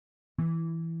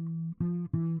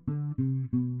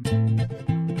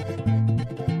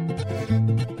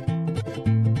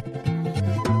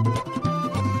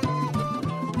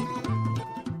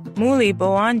Muli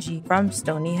Bowanji from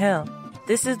Stony Hill.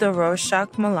 This is the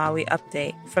Rorschach Malawi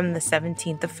update from the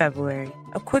 17th of February.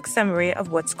 A quick summary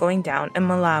of what's going down in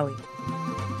Malawi.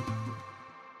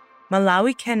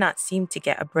 Malawi cannot seem to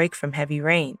get a break from heavy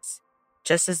rains.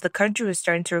 Just as the country was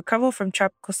starting to recover from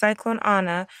Tropical Cyclone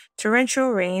Ana, torrential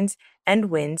rains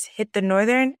and winds hit the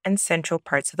northern and central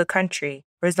parts of the country,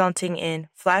 resulting in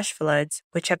flash floods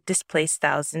which have displaced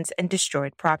thousands and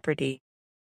destroyed property.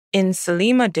 In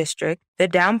Salima district, the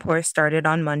downpour started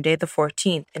on Monday the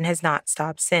 14th and has not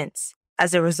stopped since.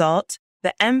 As a result,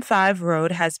 the M5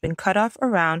 road has been cut off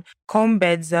around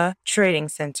Kombedza Trading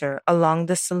Center along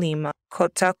the Salima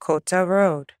Kota Kota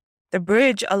Road. The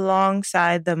bridge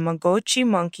alongside the Magochi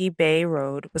Monkey Bay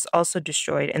Road was also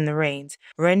destroyed in the rains,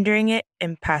 rendering it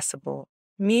impassable.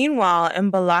 Meanwhile, in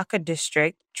Balaka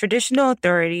district, traditional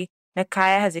authority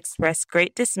Nakaya has expressed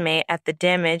great dismay at the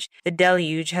damage the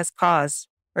deluge has caused,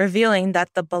 revealing that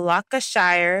the Balaka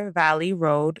Shire Valley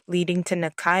Road leading to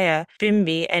Nakaya,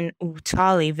 Bimbi, and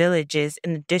Utali villages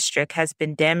in the district has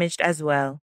been damaged as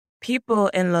well. People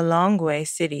in Lilongwe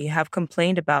City have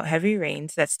complained about heavy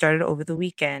rains that started over the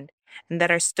weekend and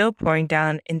that are still pouring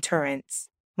down in torrents.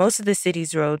 Most of the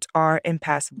city's roads are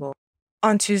impassable.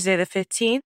 On Tuesday the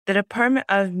 15th, the Department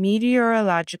of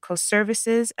Meteorological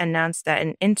Services announced that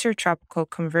an intertropical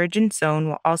convergence zone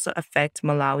will also affect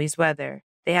Malawi's weather.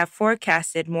 They have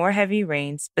forecasted more heavy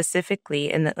rains,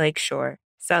 specifically in the lakeshore,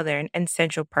 southern, and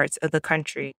central parts of the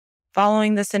country.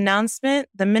 Following this announcement,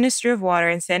 the Ministry of Water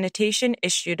and Sanitation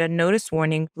issued a notice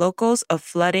warning locals of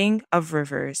flooding of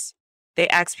rivers. They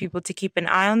asked people to keep an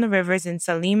eye on the rivers in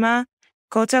Salima,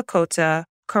 Kota Kota,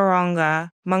 Karonga,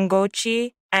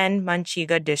 Mangochi, and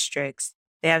Manchiga districts.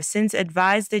 They have since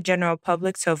advised the general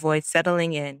public to avoid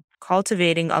settling in,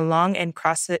 cultivating along and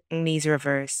crossing these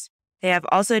rivers. They have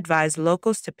also advised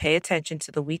locals to pay attention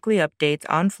to the weekly updates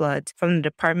on floods from the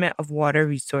Department of Water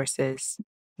Resources.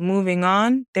 Moving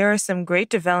on, there are some great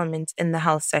developments in the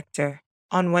health sector.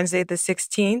 On Wednesday the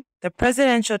 16th, the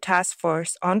Presidential Task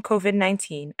Force on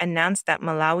COVID-19 announced that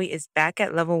Malawi is back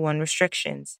at level 1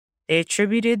 restrictions. They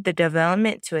attributed the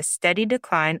development to a steady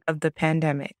decline of the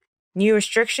pandemic. New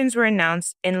restrictions were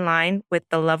announced in line with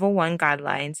the level 1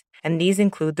 guidelines, and these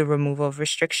include the removal of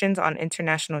restrictions on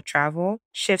international travel,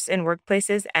 shifts in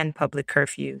workplaces, and public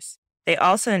curfews. They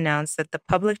also announced that the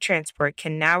public transport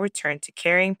can now return to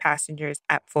carrying passengers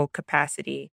at full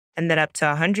capacity, and that up to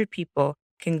 100 people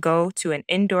can go to an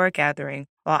indoor gathering,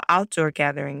 while outdoor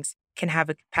gatherings can have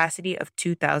a capacity of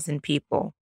 2,000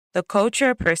 people. The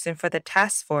co-chairperson for the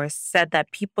task force said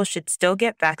that people should still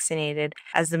get vaccinated,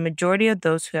 as the majority of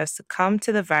those who have succumbed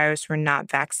to the virus were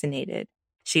not vaccinated.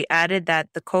 She added that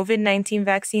the COVID-19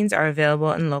 vaccines are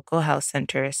available in local health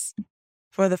centers.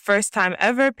 For the first time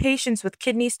ever, patients with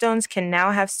kidney stones can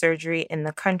now have surgery in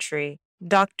the country.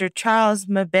 Dr. Charles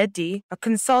Mabedi, a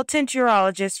consultant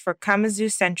urologist for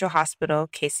Kamuzu Central Hospital,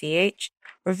 KCH,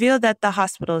 revealed that the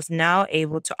hospital is now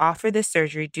able to offer this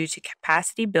surgery due to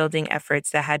capacity-building efforts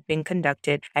that had been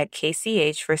conducted at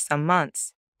KCH for some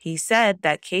months. He said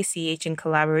that KCH, in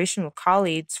collaboration with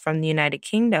colleagues from the United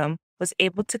Kingdom, was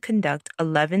able to conduct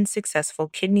 11 successful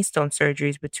kidney stone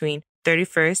surgeries between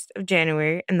 31st of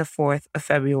January and the 4th of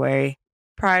February.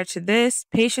 Prior to this,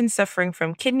 patients suffering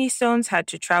from kidney stones had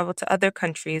to travel to other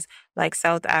countries like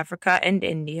South Africa and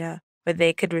India, where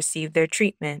they could receive their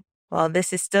treatment. While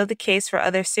this is still the case for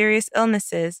other serious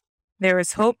illnesses, there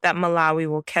is hope that Malawi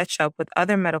will catch up with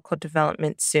other medical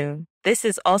developments soon. This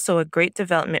is also a great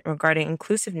development regarding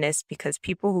inclusiveness because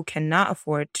people who cannot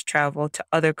afford to travel to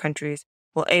other countries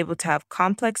will be able to have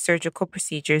complex surgical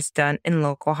procedures done in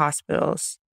local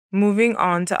hospitals. Moving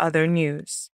on to other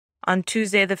news. On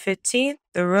Tuesday the 15th,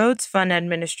 the Roads Fund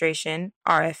Administration,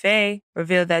 RFA,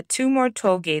 revealed that 2 more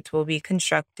toll gates will be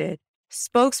constructed.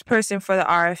 Spokesperson for the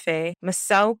RFA,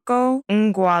 Masauko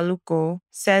Ngwaluko,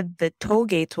 said the toll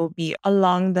gates will be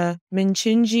along the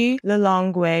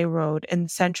Minchinji-Lilongwe Road in the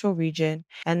central region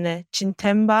and the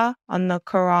Chintemba on the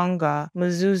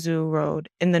Karonga-Muzuzu Road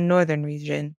in the northern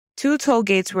region. 2 toll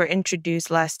gates were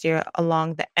introduced last year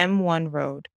along the M1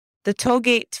 road. The toll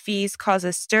gate fees caused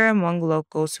a stir among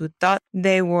locals who thought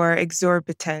they were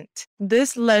exorbitant.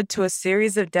 This led to a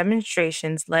series of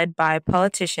demonstrations led by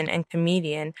politician and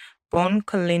comedian Bon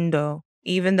Kalindo.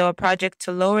 Even though a project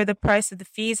to lower the price of the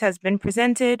fees has been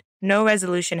presented, no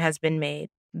resolution has been made.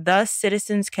 Thus,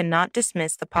 citizens cannot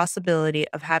dismiss the possibility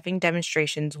of having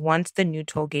demonstrations once the new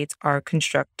toll gates are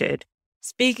constructed.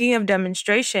 Speaking of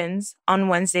demonstrations, on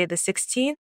Wednesday the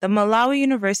 16th, the Malawi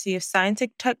University of Science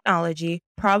and Technology,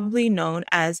 probably known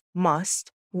as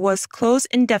MUST, was closed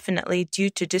indefinitely due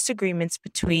to disagreements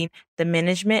between the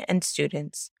management and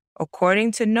students.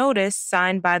 According to notice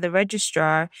signed by the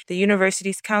registrar, the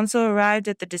university's council arrived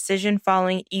at the decision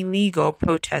following illegal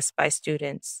protests by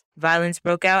students. Violence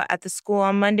broke out at the school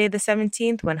on Monday the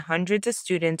 17th when hundreds of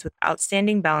students with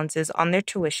outstanding balances on their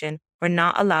tuition were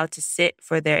not allowed to sit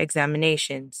for their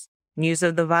examinations. News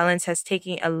of the violence has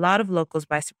taken a lot of locals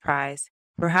by surprise,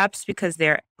 perhaps because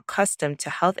they're accustomed to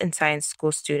health and science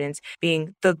school students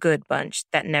being the good bunch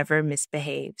that never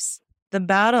misbehaves. The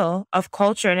battle of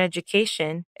culture and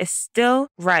education is still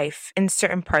rife in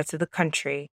certain parts of the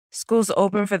country. Schools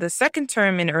open for the second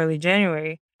term in early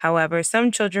January. However,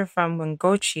 some children from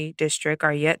Mangochi district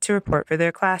are yet to report for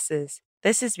their classes.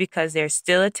 This is because they are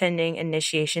still attending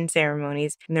initiation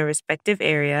ceremonies in their respective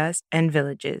areas and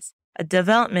villages, a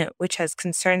development which has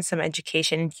concerned some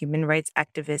education and human rights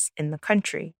activists in the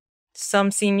country.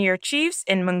 Some senior chiefs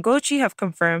in Mangochi have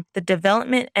confirmed the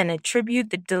development and attribute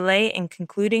the delay in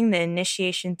concluding the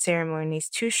initiation ceremonies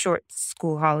to short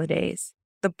school holidays.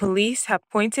 The police have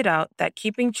pointed out that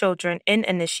keeping children in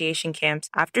initiation camps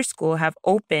after school have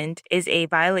opened is a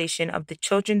violation of the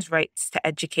children's rights to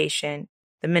education.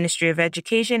 The Ministry of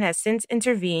Education has since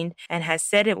intervened and has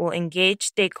said it will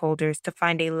engage stakeholders to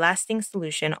find a lasting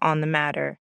solution on the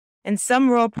matter. In some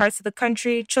rural parts of the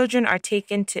country, children are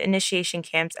taken to initiation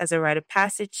camps as a rite of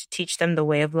passage to teach them the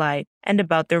way of life and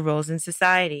about their roles in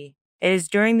society. It is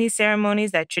during these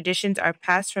ceremonies that traditions are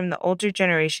passed from the older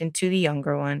generation to the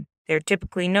younger one. They are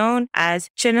typically known as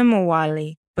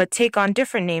Chinamawali, but take on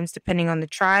different names depending on the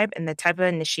tribe and the type of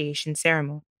initiation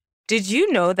ceremony. Did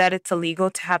you know that it's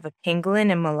illegal to have a pangolin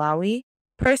in Malawi?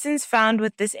 Persons found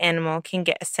with this animal can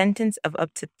get a sentence of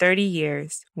up to 30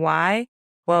 years. Why?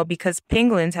 Well, because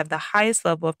pangolins have the highest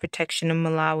level of protection in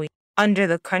Malawi under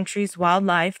the country's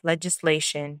wildlife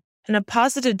legislation. In a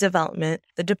positive development,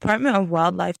 the Department of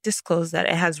Wildlife disclosed that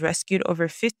it has rescued over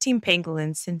 15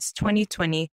 pangolins since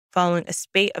 2020 following a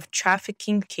spate of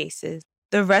trafficking cases.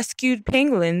 The rescued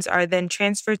pangolins are then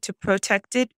transferred to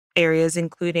protected areas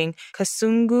including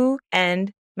Kasungu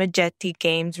and Majeti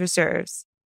Games Reserves.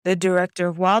 The Director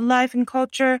of Wildlife and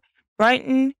Culture,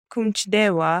 Brighton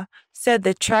Kumchdewa, said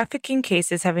the trafficking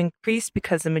cases have increased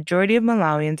because the majority of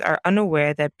Malawians are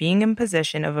unaware that being in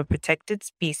possession of a protected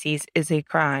species is a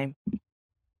crime.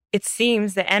 It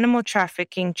seems the animal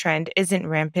trafficking trend isn't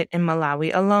rampant in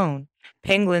Malawi alone.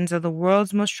 Pangolins are the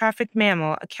world's most trafficked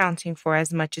mammal, accounting for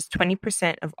as much as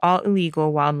 20% of all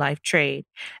illegal wildlife trade,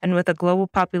 and with a global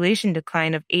population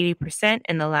decline of 80%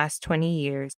 in the last 20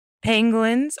 years.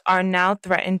 Pangolins are now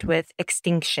threatened with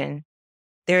extinction.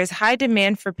 There is high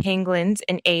demand for pangolins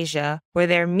in Asia, where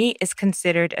their meat is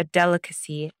considered a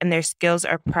delicacy and their skills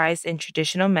are prized in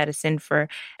traditional medicine for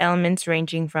ailments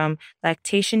ranging from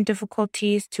lactation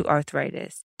difficulties to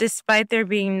arthritis, despite there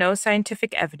being no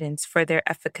scientific evidence for their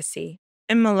efficacy.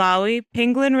 In Malawi,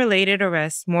 pangolin-related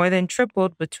arrests more than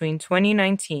tripled between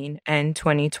 2019 and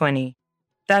 2020.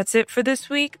 That's it for this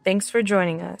week. Thanks for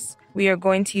joining us. We are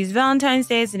going to use Valentine's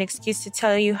Day as an excuse to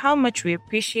tell you how much we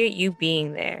appreciate you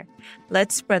being there.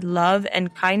 Let's spread love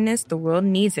and kindness. The world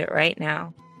needs it right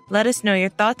now. Let us know your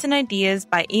thoughts and ideas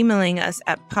by emailing us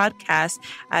at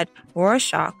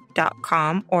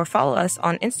podcast@rorschach.com or follow us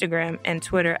on Instagram and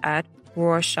Twitter at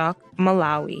Rorschach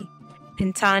Malawi.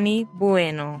 Pintani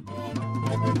Bueno.